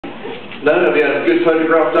No, have you had a good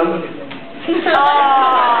photograph done?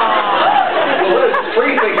 Well, there's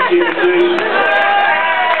 3 things you can do.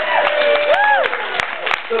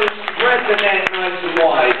 Sort of spread the net nice and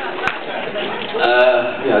wide.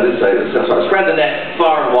 Yeah, I did say this. That's right. Spread the net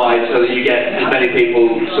far and wide so that you get as many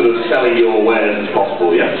people sort of selling your wares as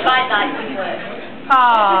possible, yeah? Try that, it didn't work.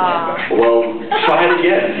 Well, try it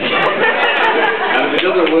again. And if it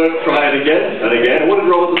doesn't work, try it again and again. What did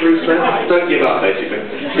Robert the Bruce say? Don't give up, basically.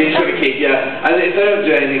 So you should keep, yeah. And if they don't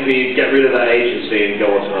do anything for you, get rid of that agency and go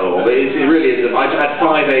on to another one. But it really is. I've had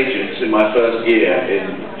 5 agents in my first year in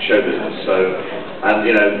show business, so, and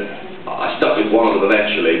you know, I stuck with one of them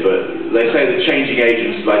eventually, but they say that changing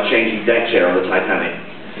agents is like changing deck chair on the Titanic.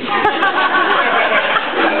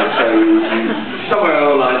 You know, so somewhere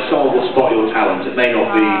along the line, someone will spot your talent. It may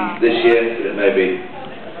not be this year, but it may be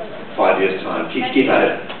 5 years' time. Keep at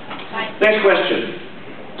it. Next question.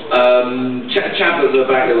 Chap at the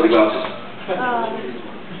back there with the glasses.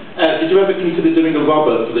 Did you ever consider doing a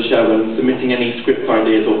rubber for the show and submitting any script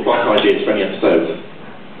ideas or plot ideas for any episodes?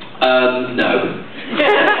 No.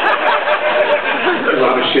 Because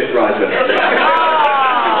I'm a shit writer.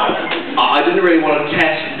 I didn't really want to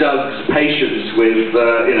test Doug's patience with,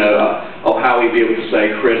 you know, of how he'd be able to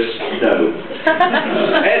say, Chris, no.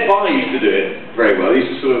 Ed Barrie used to do it very well. He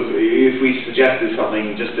used to sort of, if we suggested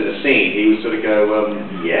something just in a scene, he would sort of go,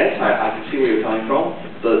 yes, I can see where you're coming from,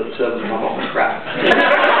 but, oh, crap.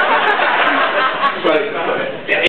 So,